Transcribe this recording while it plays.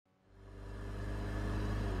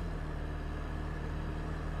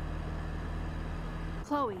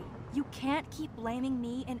Chloe, you can't keep blaming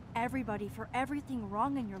me and everybody for everything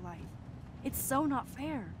wrong in your life. It's so not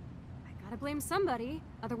fair. I gotta blame somebody,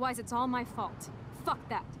 otherwise it's all my fault. Fuck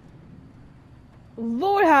that.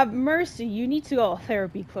 Lord have mercy, you need to go to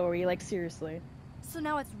therapy, Chloe, like seriously. So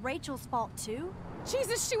now it's Rachel's fault too?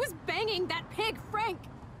 Jesus, she was banging that pig, Frank!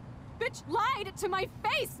 Bitch lied to my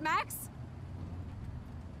face, Max!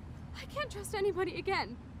 I can't trust anybody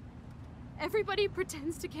again. Everybody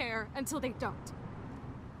pretends to care until they don't.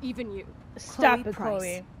 Even you. Stop it, Price.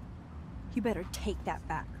 Chloe. You better take that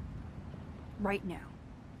back. Right now.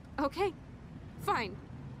 Okay, fine.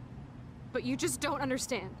 But you just don't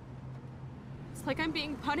understand. It's like I'm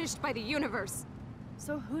being punished by the universe.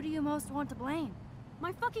 So who do you most want to blame?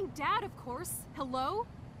 My fucking dad, of course. Hello?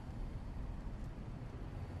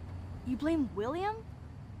 You blame William?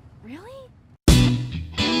 Really?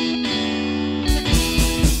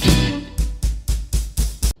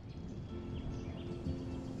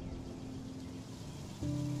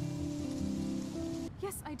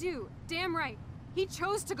 Yes, I do. Damn right. He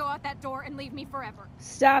chose to go out that door and leave me forever.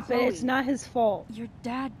 Stop Chloe, it, it's not his fault. Your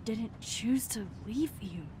dad didn't choose to leave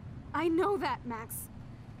you. I know that, Max.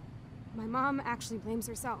 My mom actually blames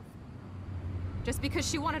herself. Just because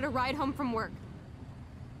she wanted a ride home from work.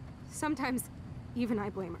 Sometimes, even I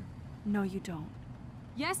blame her. No, you don't.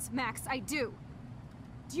 Yes, Max, I do.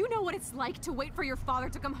 Do you know what it's like to wait for your father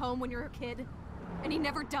to come home when you're a kid? And he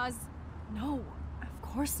never does? No, of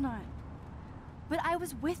course not. But I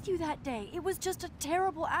was with you that day. It was just a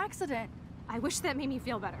terrible accident. I wish that made me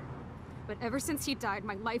feel better. But ever since he died,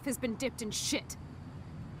 my life has been dipped in shit.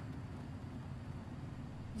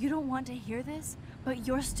 You don't want to hear this, but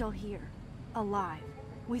you're still here. Alive.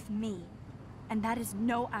 With me. And that is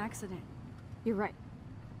no accident. You're right.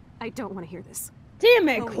 I don't want to hear this. Damn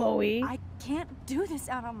it, Chloe. I can't do this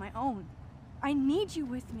out on my own. I need you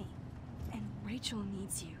with me. And Rachel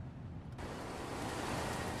needs you.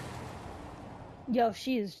 Yo,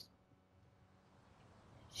 she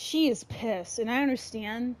is pissed, and I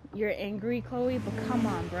understand you're angry, Chloe, but come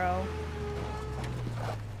on, bro.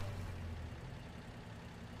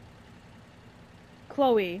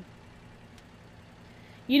 Chloe.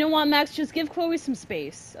 You know what, Max? Just give Chloe some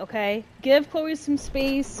space, okay? Give Chloe some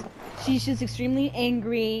space. She's just extremely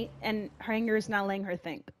angry, and her anger is not letting her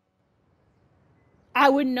think. I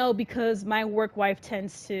would know because my work wife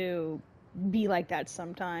tends to be like that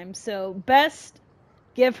sometimes. So, best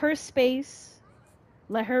give her space,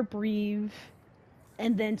 let her breathe,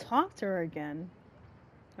 and then talk to her again.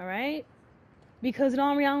 Alright? Because in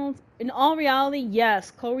all reality,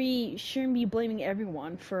 yes, Chloe shouldn't be blaming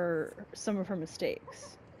everyone for some of her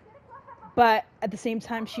mistakes. But at the same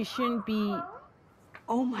time, she shouldn't be...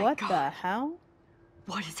 Oh my God. What the hell?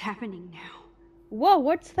 What is happening now? Whoa,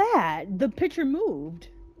 what's that? The picture moved.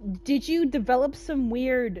 Did you develop some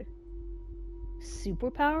weird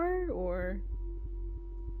superpower, or...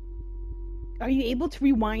 Are you able to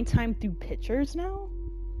rewind time through pictures now?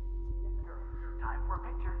 Time for a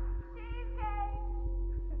picture.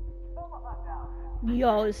 Come on now.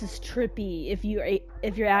 Yo, this is trippy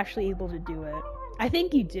if you're actually able to do it. I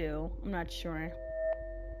think you do. I'm not sure.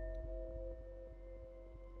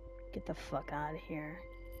 Get the fuck out of here.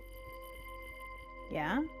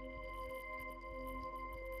 Yeah?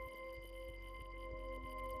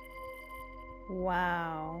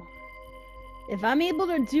 Wow. If I'm able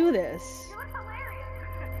to do this... You look hilarious.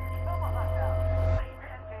 Come on now.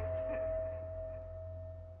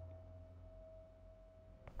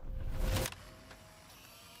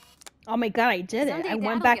 Oh my god, I did it. I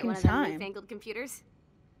went back in time. Newfangled computers.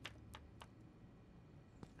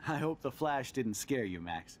 I hope the flash didn't scare you,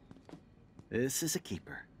 Max. This is a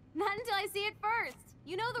keeper. Not until I see it first.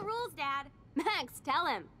 You know the rules, Dad. Max, tell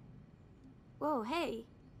him. Whoa, hey.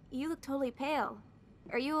 You look totally pale.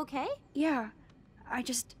 Are you okay? Yeah, I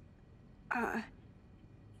just...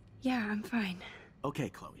 Yeah, I'm fine. Okay,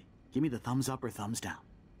 Chloe. Give me the thumbs up or thumbs down.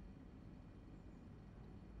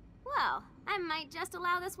 Well, I might just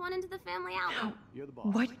allow this one into the family album. You're the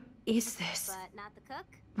boss. What is this? But not the cook.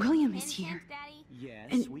 William is Hint, here. hint, Daddy. Yes,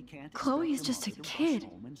 And we can't Chloe expect is just a your mother to kid.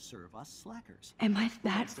 rush home and serve us slackers. Am I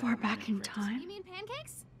that far back in time? You mean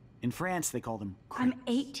pancakes? In France, they call them I'm crepes.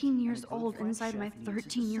 18 years And a good old French inside my chef needs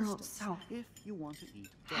 13-year-old assistance self. If you want to eat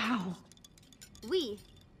How? We.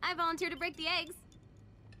 I volunteer to break the eggs.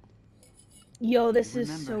 Yo, this is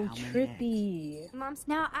Remember so how many trippy. Mom's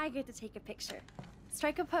Now I get to take a picture.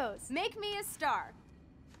 Strike a pose. make me a star.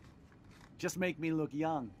 Just make me look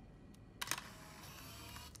young.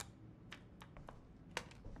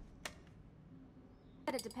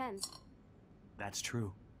 But it depends. That's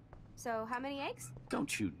true. So, how many eggs?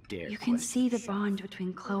 Don't you dare. You can question see the chef. bond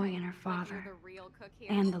between Chloe and her Like father, you're the real cook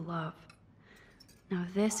here. and the love. Now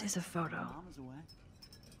this is a photo. Mama's away.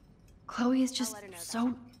 Chloe is just let her know that.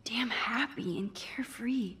 so damn happy and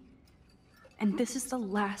carefree. And this is the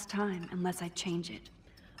last time unless I change it.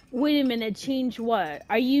 Wait a minute, change what?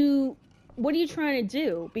 What are you trying to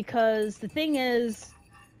do? Because the thing is,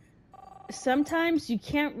 sometimes you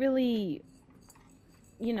can't really,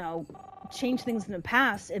 change things in the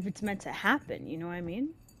past if it's meant to happen, you know what I mean?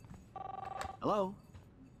 Hello?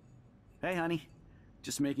 Hey, honey.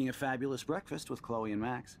 Just making a fabulous breakfast with Chloe and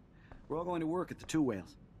Max. We're all going to work at the Two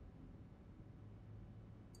Whales.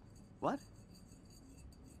 What?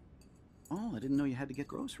 Oh, I didn't know you had to get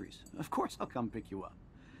groceries. Of course I'll come pick you up.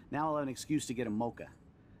 Now I'll have an excuse to get a mocha.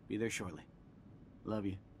 Be there shortly. Love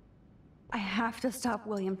you. I have to stop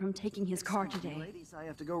William from taking his car Excuse me, today. ladies, I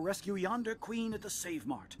have to go rescue yonder queen at the Save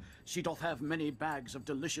Mart. She doth have many bags of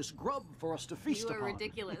delicious grub for us to feast You are upon.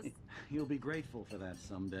 ridiculous. You'll be grateful for that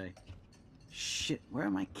someday. Shit, where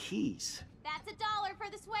are my keys? That's $1 for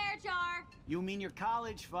the swear jar. You mean your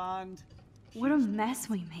college fund? What a mess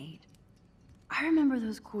we made. I remember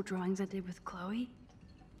those cool drawings I did with Chloe.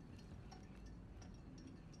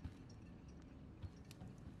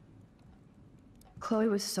 Chloe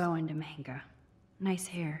was so into manga. Nice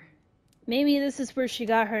hair. Maybe this is where she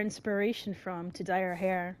got her inspiration from to dye her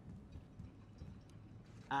hair.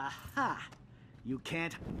 Aha! You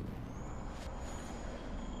can't.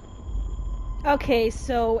 Okay,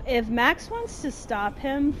 so if Max wants to stop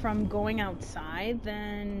him from going outside,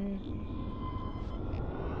 then...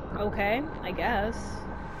 okay, I guess.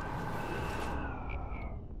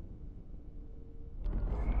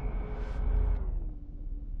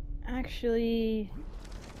 Actually...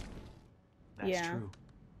 That's yeah. true.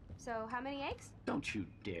 So, how many eggs? Don't you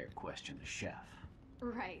dare question the chef.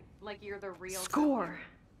 Right, like you're the real cook Score! here.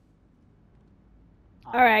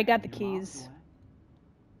 Alright, I got the Your mom's keys. away.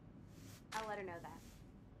 I'll let her know that.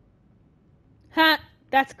 Ha!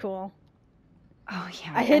 That's cool. Oh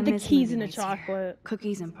yeah, I hid the miss keys movie in the nights here. chocolate.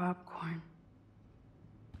 Cookies and popcorn.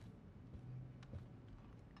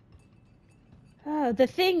 The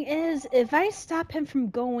thing is, if I stop him from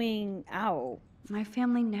going out, My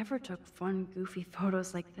family never took fun, goofy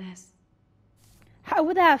photos like this. how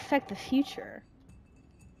would that affect the future?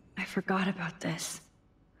 I forgot about this.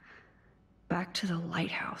 Back to the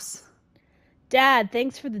lighthouse. Dad,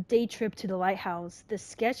 thanks for the day trip to the lighthouse. This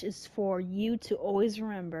sketch is for you to always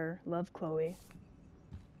remember. Love, Chloe.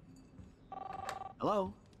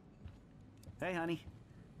 Hello? Hey, honey.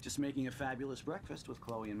 Just making a fabulous breakfast with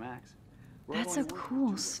Chloe and Max. We're all That's a going to work at the cool Two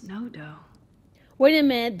Whales. snow dough. Wait a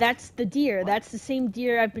minute, that's the deer. That's the same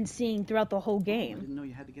deer I've been seeing throughout the whole I game. didn't know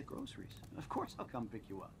you had to get groceries. Of course I'll come pick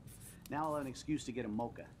you up. Now I'll have an excuse to get a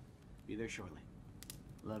mocha. Be there shortly.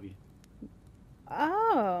 Love you.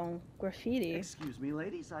 Oh, graffiti. Excuse me,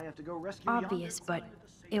 ladies. I have to go rescue Obvious, yonder but queen at the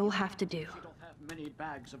Save it will Mart. have to do. She doth have many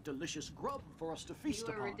bags of delicious grub for us to feast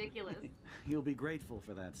You are upon. ridiculous. You'll be grateful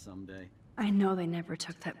for that someday. I know they never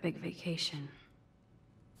took that big vacation.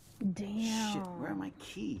 Damn. Shit, where are my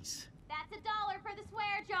keys? That's $1 for the swear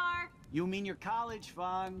jar. You mean your college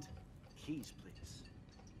fund? Keys, please.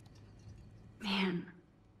 Man,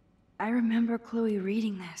 I remember Chloe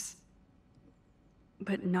reading this.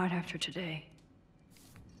 But not after today.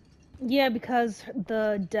 Yeah, because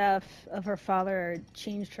the death of her father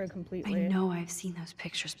changed her I completely. know I've seen those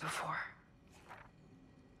pictures before.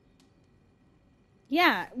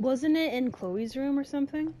 Yeah, wasn't it in Chloe's room or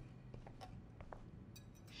something?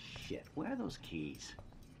 Shit, where are those keys?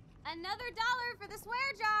 Another $1 for the swear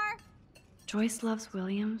jar. Joyce loves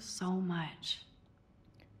William so much.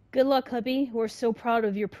 Good luck, hubby. We're so proud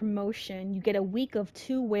of your promotion. You get a week of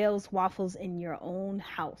 2 Whales waffles in your own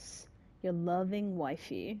house. Your loving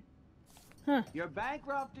wifey. Huh. You're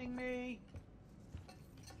bankrupting me.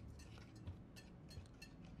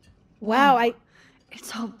 Wow, Whoa,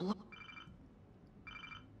 It's all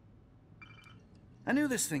I knew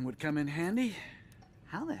this thing would come in handy.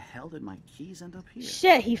 How the hell did my keys end up here?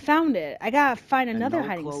 Shit, he found it. I gotta find And another no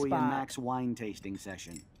hiding Chloe spot. and Max wine tasting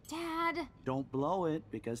session. Dad. Don't blow it,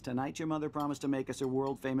 because tonight your mother promised to make us a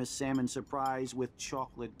world-famous salmon surprise with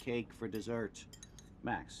chocolate cake for dessert.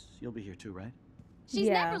 Max, you'll be here too, right? She's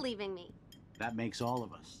Yeah. never leaving me. That makes all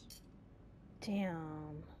of us.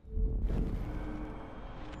 Damn.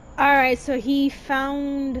 Alright, so he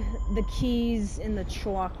found the keys in the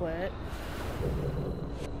chocolate.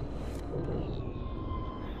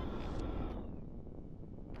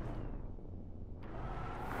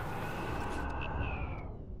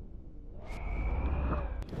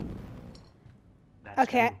 That's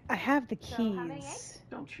Okay, true. I have the So, how many keys. eggs?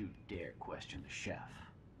 Don't you dare question the chef.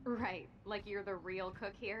 Right, like you're the real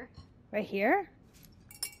cook here? Right here?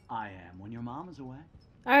 I am when your mom is away.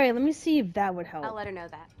 Alright, let me see if that would help. I'll let her know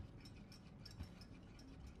that.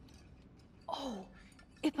 Oh,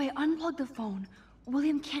 if I unplug the phone,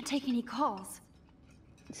 William can't take any calls.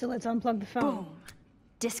 So let's unplug the phone. Boom.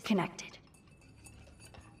 Disconnected.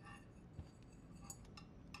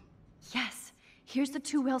 Yes, here's the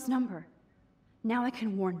Two Whales number. Now I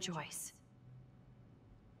can warn Joyce.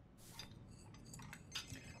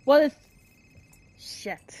 Well, it's...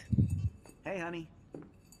 Shit. Hey, honey.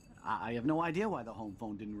 I have no idea why the home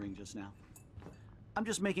phone didn't ring just now. I'm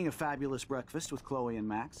just making a fabulous breakfast with Chloe and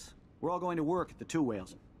Max. We're all going to work at the Two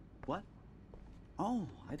Whales. What? Oh,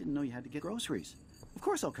 I didn't know you had to get groceries. Of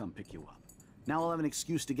course I'll come pick you up. Now I'll have an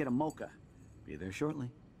excuse to get a mocha. Be there shortly.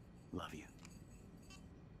 Love you.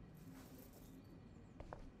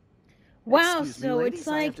 Wow, Excuse me, so ladies, it's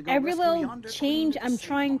I have like to go every rescue little yonder change queen of I'm the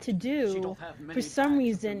trying sea to monster. She do, doth have many for some bags of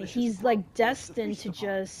reason, delicious he's grub like for us destined feast to upon.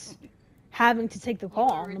 just having to take the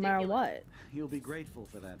call, no matter ridiculous. what. You'll be grateful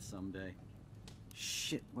for that someday.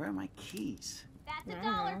 Shit, where are my keys? That's I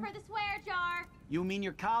don't know. for the swear jar! You mean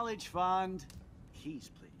your college fund?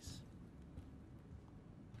 Keys, please.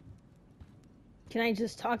 Can I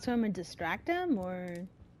just talk to him and distract him, or...?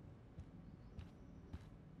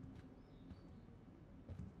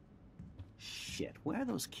 Shit, where are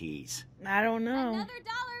those keys? I don't know.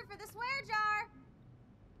 $1 for the swear jar!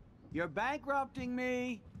 You're bankrupting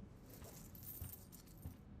me!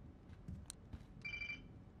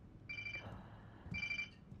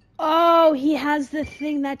 Oh, he has the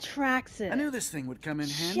thing that tracks it. I knew this thing would come in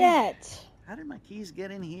handy. Shit. How did my keys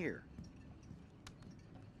get in here?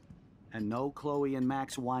 And no Chloe and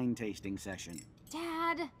Max wine tasting session.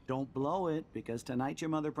 Dad! Don't blow it, because tonight your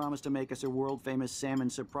mother promised to make us a world-famous salmon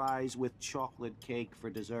surprise with chocolate cake for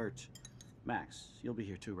dessert. Max, you'll be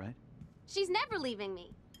here too, right? She's never leaving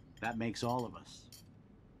me. That makes all of us.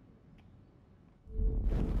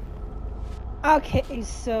 Okay,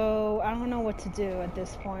 so I don't know what to do at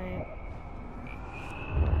this point.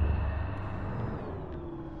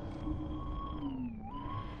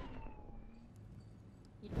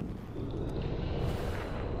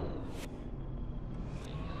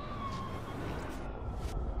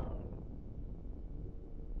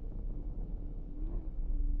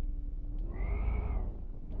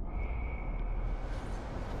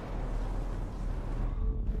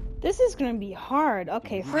 This is gonna be hard.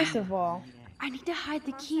 Okay, first of all, I need to hide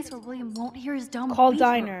the keys where William won't hear his dumb call beaver.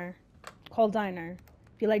 Diner. Call Diner.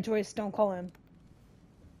 If you like Joyce, don't call him.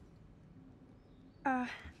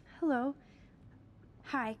 Hello.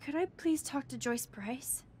 Hi, could I please talk to Joyce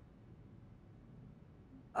Price?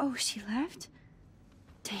 Oh, she left?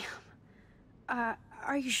 Damn.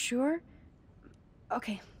 Are you sure?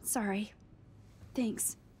 Okay, sorry.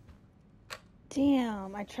 Thanks.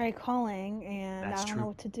 Damn, I tried calling and That's I don't true. know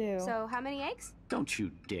what to do. So, how many eggs? Don't you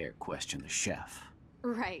dare question the chef.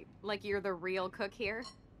 Right, like you're the real cook here?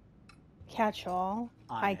 Catch all.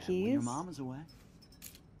 I High am when your keys. mom is away.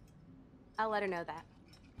 I'll let her know that.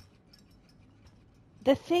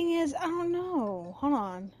 The thing is, I don't know. Hold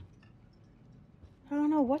on. I don't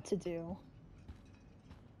know what to do.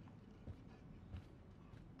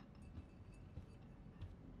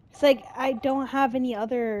 It's like I don't have any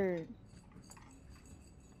other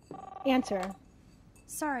answer.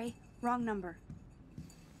 Sorry, wrong number.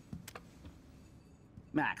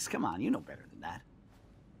 Max, come on, you know better than that.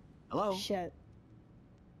 Hello? Shit.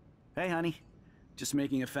 Hey, honey. Just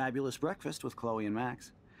making a fabulous breakfast with Chloe and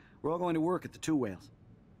Max. We're all going to work at the Two Whales.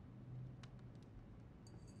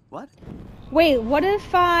 What? Wait, what if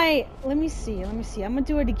I... Let me see. I'm gonna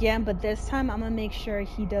do it again, but this time I'm gonna make sure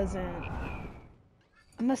he doesn't...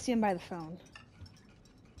 I'm gonna see him by the phone.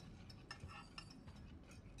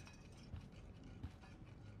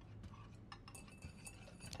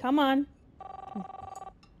 Come on.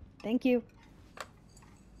 Thank you.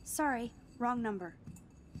 Sorry, wrong number.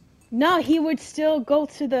 No, he would still go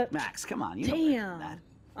to the... Max, come on, you know better than Damn. that.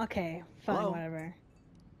 Okay, fine, Hello? whatever.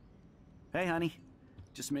 Hey, honey.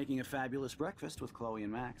 Just making a fabulous breakfast with Chloe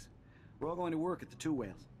and Max. We're all going to work at the Two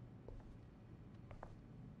Whales.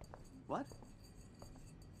 What?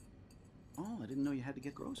 Oh, I didn't know you had to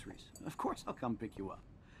get groceries. Of course I'll come pick you up.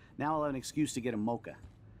 Now I'll have an excuse to get a mocha.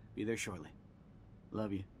 Be there shortly.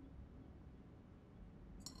 Love you.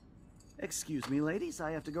 Excuse me, ladies.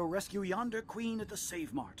 I have to go rescue yonder queen at the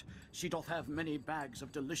Save Mart. She doth have many bags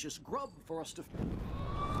of delicious grub for us to...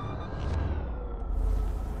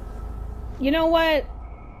 You know what?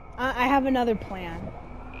 I have another plan.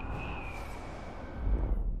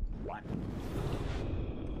 What?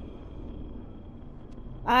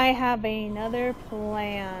 I have another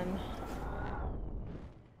plan.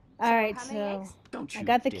 All right, how many so eggs? Don't you I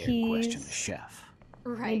got the dare question the keys. chef.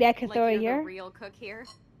 Right. Maybe I could like throw it you're here? the real cook here.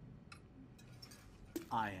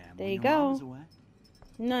 I am. There when you your mom go. is away.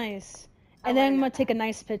 Nice. I'll And let then her I'm know gonna take a that.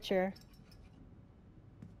 nice picture.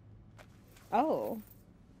 Oh.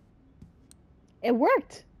 It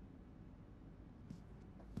worked.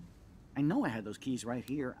 I know I had those keys right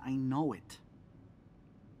here. I know it.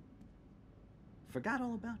 Forgot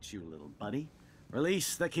all about you, little buddy.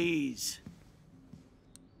 Release the keys.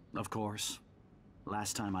 Of course.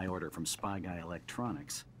 Last time I ordered from Spy Guy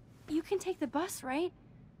Electronics. You can take the bus, right?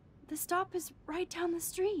 The stop is right down the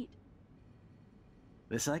street.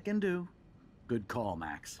 This I can do. Good call,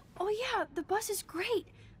 Max. Oh yeah, the bus is great.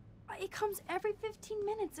 It comes every 15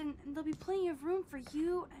 minutes and there'll be plenty of room for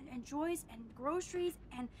you and Joyce and groceries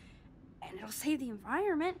and it'll save the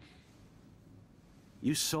environment.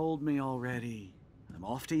 You sold me already. I'm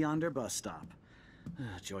off to yonder bus stop.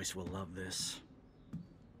 Joyce will love this.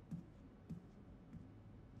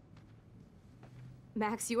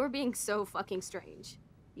 Max, you are being so fucking strange.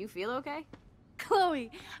 You feel okay? Chloe,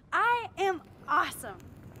 I am awesome.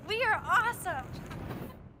 We are awesome.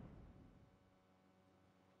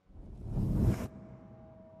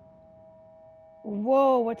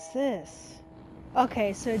 Whoa, what's this?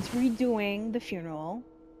 Okay, so it's redoing the funeral.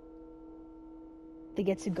 They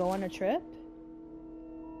get to go on a trip.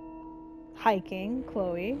 Hiking,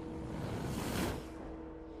 Chloe.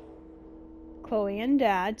 Chloe and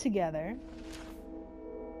Dad together.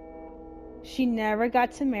 She never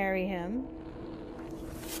got to marry him.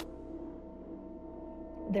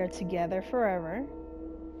 They're together forever.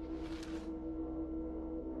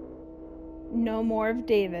 No more of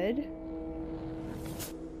David.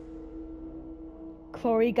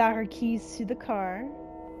 Chloe got her keys to the car.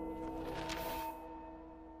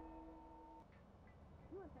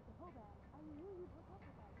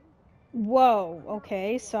 Whoa,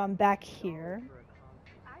 okay, so I'm back here.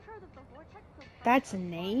 That's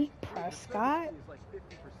Nate Prescott.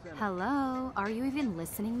 Hello? Are you even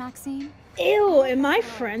listening, Maxine? Ew, am I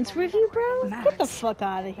friends with you, bro? Get the Max. fuck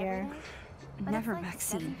out of here. Never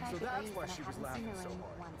Maxine.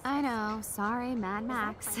 I know. Sorry, Mad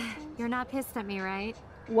Max. You're not pissed at me, right?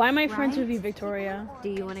 Why am I friends with Right? you, Victoria? Do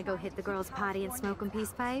you want to go hit the girls' potty and smoke a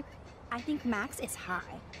peace pipe? I think Max is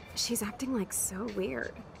high. She's acting like so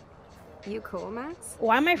weird. You cool, Max?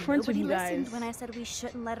 Why am I friends with Nobody you guys? listened when I said we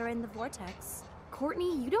shouldn't let her in the vortex.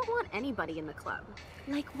 Courtney, you don't want anybody in the club.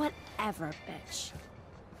 Like whatever, bitch.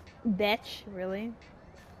 Bitch, really?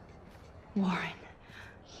 Warren,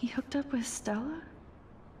 he hooked up with Stella?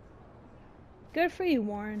 Good for you,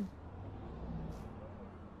 Warren.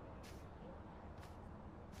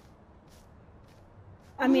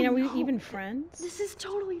 I mean, are we no. even friends? This is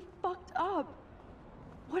totally fucked up.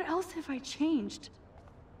 What else have I changed?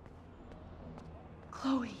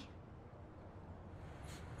 Chloe.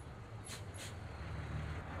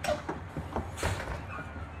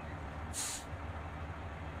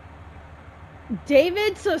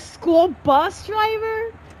 David's a school bus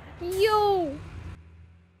driver? Yo!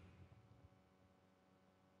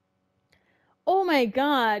 Oh my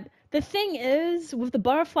god. The thing is, with the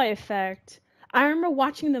butterfly effect, I remember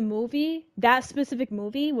watching the movie, that specific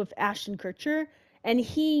movie with Ashton Kutcher, and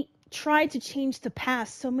he tried to change the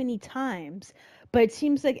past so many times, but it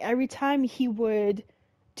seems like every time he would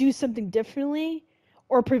do something differently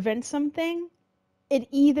or prevent something, it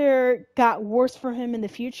either got worse for him in the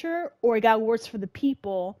future or it got worse for the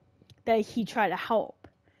people that he tried to help.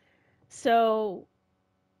 So,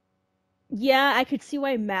 yeah, I could see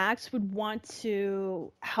why Max would want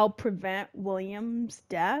to help prevent William's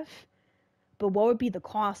death, but what would be the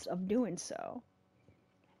cost of doing so?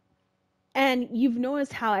 And you've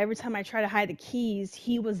noticed how every time I try to hide the keys,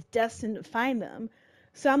 he was destined to find them.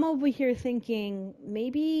 So I'm over here thinking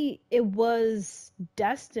maybe it was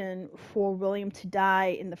destined for William to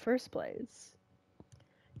die in the first place.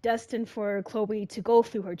 Destined for Chloe to go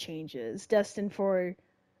through her changes. Destined for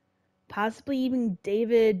possibly even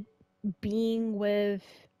David being with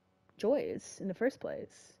Joyce in the first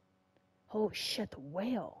place. Oh shit, the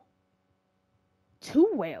whale.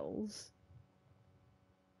 2 whales?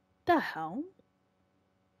 The hell?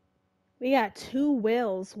 We got 2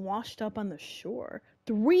 whales washed up on the shore.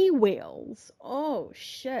 3 whales. Oh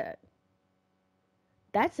shit.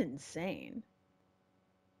 That's insane.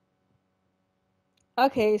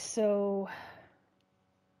 Okay, so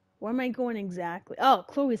where am I going exactly? Oh,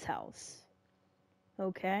 Chloe's house.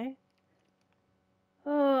 Okay.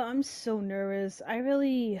 Oh, I'm so nervous. I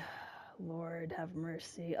really... Lord have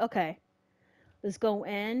mercy. Okay. Let's go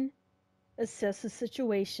in, assess the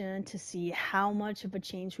situation to see how much of a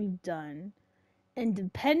change we've done. And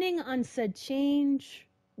depending on said change,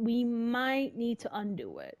 we might need to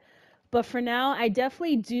undo it. But for now, I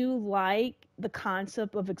definitely do like the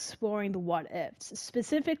concept of exploring the what ifs.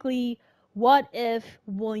 Specifically, what if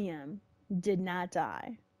William did not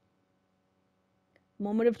die?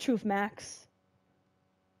 Moment of truth, Max.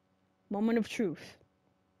 Moment of truth.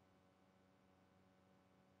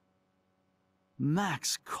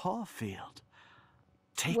 Max Caulfield.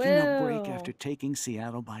 Taking a break Will. after taking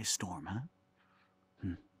Seattle by storm, huh?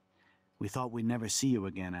 We thought we'd never see you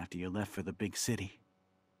again after you left for the big city.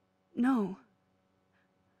 No.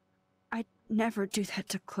 I'd never do that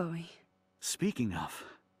to Chloe. Speaking of,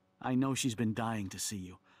 I know she's been dying to see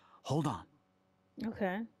you. Hold on.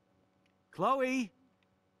 Okay. Chloe,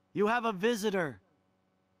 you have a visitor.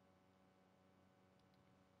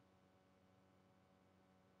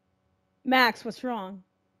 Max, what's wrong?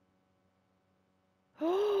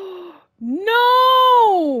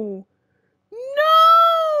 No!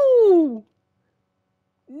 No!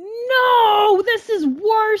 No! This is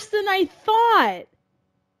worse than I thought!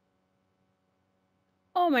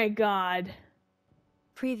 Oh my god.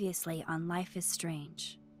 Previously on Life is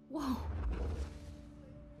Strange. Whoa.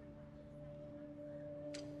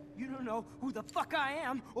 You don't know who the fuck I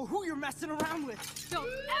am or who you're messing around with. Don't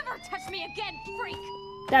ever touch me again, freak!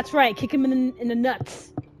 That's right, kick him in the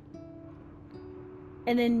nuts.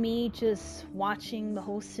 And then me just watching the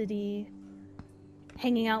whole city,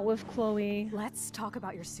 hanging out with Chloe, Let's talk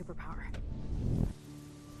about your superpower.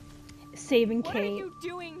 saving What Kate. are you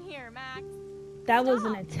doing here, Max? That was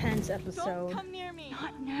an Stop. intense Don't episode. come near me.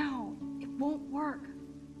 Not now. It won't work.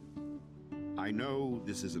 I know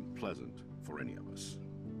this isn't pleasant for any of us.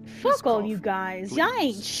 Fuck all you Caulfield, guys. Y'all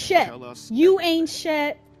ain't please, shit. tell us You everything. ain't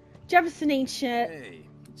shit. Jefferson ain't shit. Hey,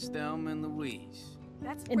 it's Thelma and Louise.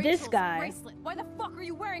 That's And this Rachel's guy. bracelet. Why the fuck are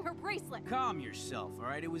you wearing her bracelet? Calm yourself,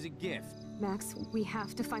 alright? It was a gift. Max, we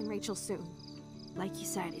have to find Rachel soon. Like you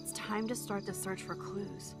said, it's time to start the search for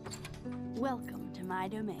clues. Welcome to my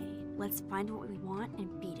domain. Let's find what we want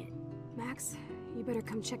and beat it. Max, you better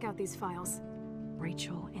come check out these files.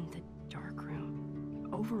 Rachel in the dark room.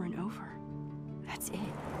 Over and over. That's it.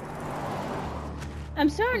 I'm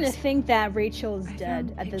starting to Yes. think that Rachel is I dead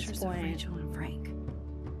found at this pictures of point. Rachel and Frank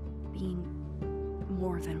being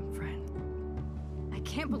more than a friend. I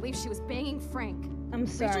can't believe she was banging Frank. I'm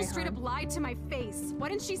sorry, Rachel straight hon. up lied to my face. Why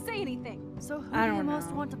didn't she say anything? So who I do you don't most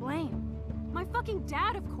know. want to blame? My fucking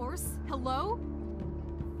dad, of course. Hello?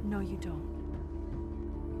 No, you don't.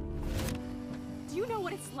 Do you know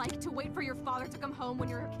what it's like to wait for your father to come home when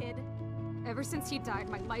you're a kid? Ever since he died,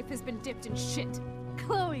 my life has been dipped in shit.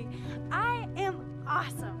 Chloe, I am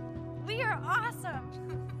awesome. We are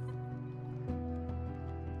awesome.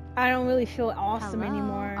 I don't really feel awesome Hello?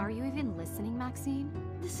 anymore. Are you even listening, Maxine?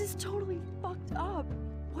 This is totally fucked up.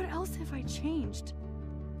 What else have I changed?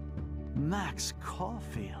 Max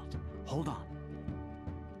Caulfield. Hold on.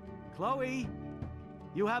 Chloe,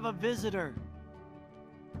 you have a visitor.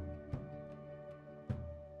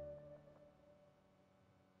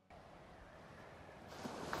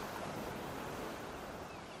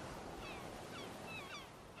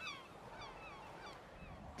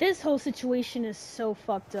 This whole situation is so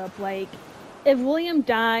fucked up. Like, if William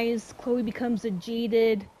dies, Chloe becomes a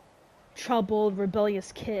jaded, troubled,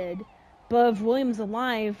 rebellious kid. But if William's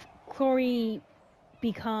alive, Chloe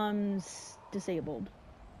becomes disabled.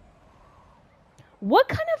 What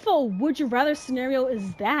kind of a would you rather scenario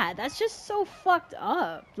is that? That's just so fucked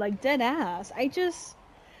up. Like, dead ass.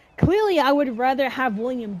 Clearly, I would rather have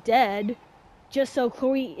William dead just so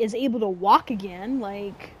Chloe is able to walk again.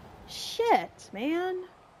 Like, shit, man.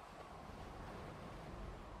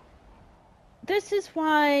 This is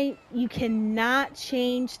why you cannot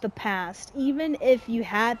change the past, even if you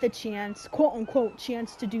had the chance, quote unquote,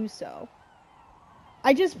 chance to do so.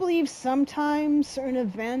 I just believe sometimes certain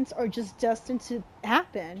events are just destined to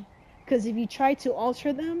happen. Because if you try to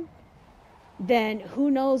alter them, then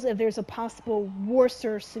who knows if there's a possible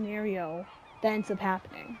worser scenario that ends up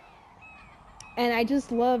happening. And I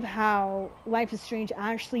just love how Life is Strange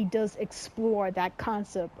actually does explore that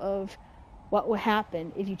concept of what would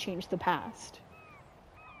happen if you change the past.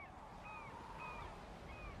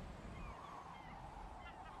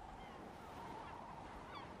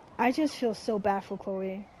 I just feel so bad for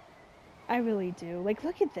Chloe. I really do. Like,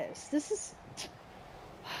 look at this. This is...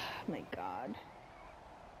 Oh my god.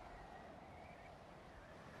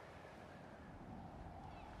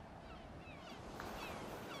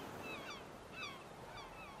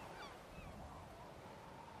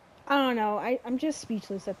 I don't know. I'm just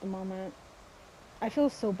speechless at the moment. I feel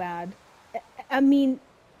so bad. I mean,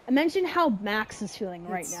 imagine how Max is feeling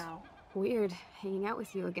right It's now. Weird hanging out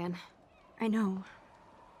with you again. I know.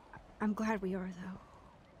 I'm glad we are, though.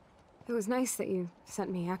 It was nice that you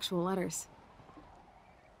sent me actual letters.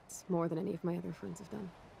 It's more than any of my other friends have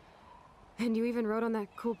done. And you even wrote on that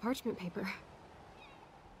cool parchment paper.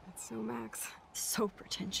 That's so Max. So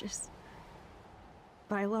pretentious.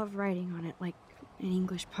 But I love writing on it like an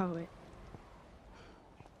English poet.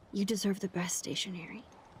 You deserve the best stationery.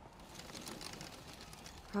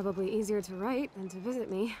 Probably easier to write than to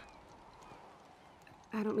visit me.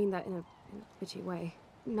 I don't mean that in a bitchy way.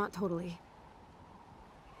 Not totally.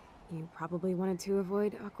 You probably wanted to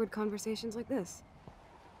avoid awkward conversations like this.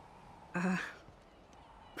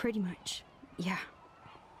 Pretty much, yeah.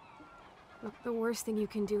 Look, the worst thing you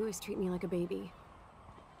can do is treat me like a baby.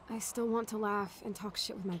 I still want to laugh and talk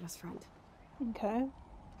shit with my best friend. Okay.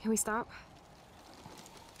 Can we stop?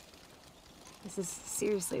 This is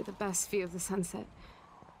seriously the best view of the sunset.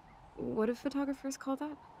 What do photographers call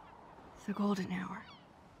that? The golden hour.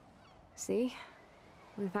 See?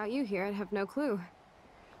 Without you here, I'd have no clue.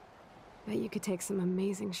 Bet you could take some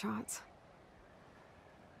amazing shots.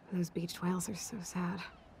 Those beached whales are so sad.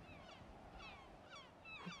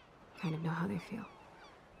 I kind of know how they feel.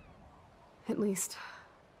 At least,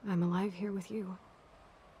 I'm alive here with you.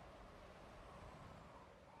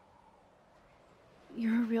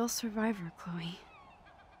 You're a real survivor, Chloe.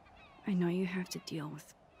 I know you have to deal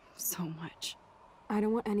with so much. I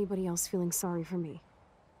don't want anybody else feeling sorry for me.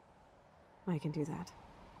 I can do that.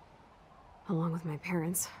 Along with my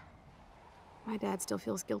parents. My dad still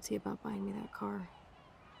feels guilty about buying me that car.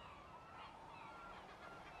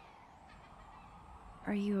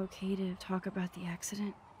 Are you okay to talk about the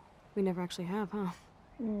accident? We never actually have, huh?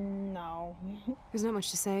 No. There's not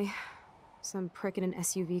much to say. Some prick in an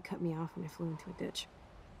SUV cut me off when I flew into a ditch.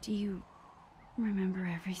 Do you remember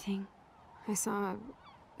everything? I saw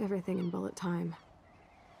everything in bullet time.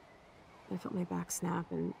 I felt my back snap,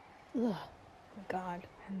 and Ugh. God.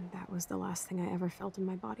 that was the last thing I ever felt in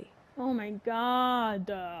my body. Oh my God.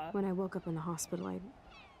 When I woke up in the hospital, I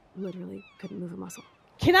literally couldn't move a muscle.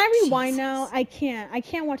 Can I rewind Jesus. now? I can't. I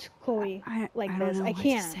can't watch Chloe like I this. don't know I what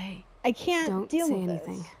can't. To say. I can't Don't deal say with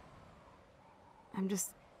anything. this. I'm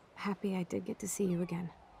just happy I did get to see you again.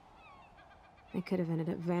 I could have ended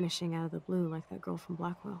up vanishing out of the blue like that girl from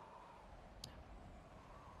Blackwell.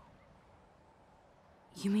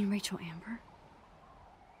 You mean Rachel Amber?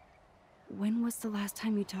 When was the last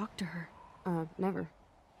time you talked to her? Never.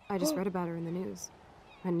 I just read about her in the news.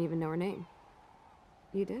 I didn't even know her name.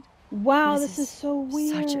 You did? Wow, this is so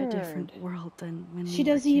weird. Such a different world than when She we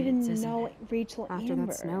were doesn't even kids, isn't know it? Rachel After Amber.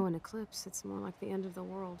 that snow and eclipse, it's more like the end of the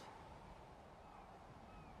world.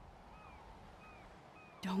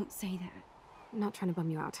 Don't say that. I'm not trying to bum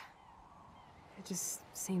you out. It just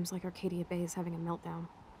seems like Arcadia Bay is having a meltdown.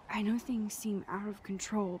 I know things seem out of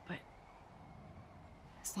control, but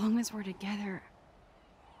as long as we're together,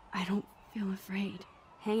 I don't feel afraid.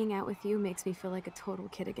 Hanging out with you makes me feel like a total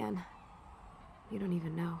kid again. You don't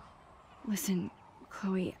even know. Listen,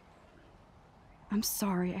 Chloe, I'm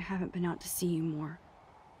sorry I haven't been out to see you more.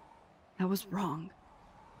 That was wrong.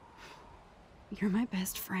 You're my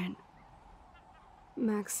best friend.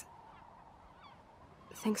 Max,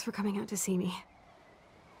 thanks for coming out to see me.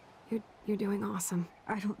 You're doing awesome.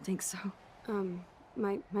 I don't think so.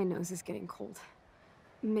 My nose is getting cold.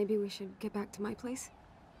 Maybe we should get back to my place?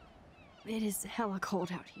 It is hella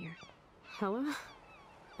cold out here. Hella?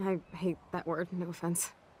 I hate that word, no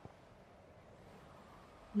offense.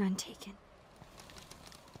 None taken.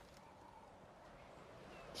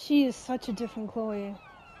 She is such a different Chloe.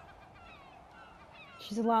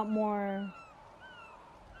 She's a lot more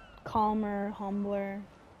calmer, humbler.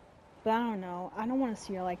 But I don't know. I don't want to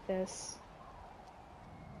see her like this.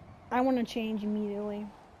 I want to change immediately.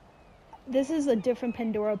 This is a different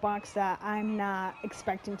Pandora box that I'm not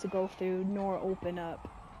expecting to go through nor open up.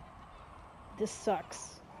 This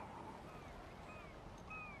sucks.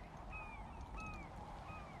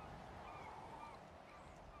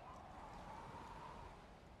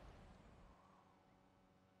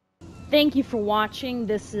 Thank you for watching.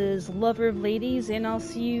 This is Lover of Ladies, and I'll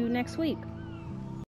see you next week.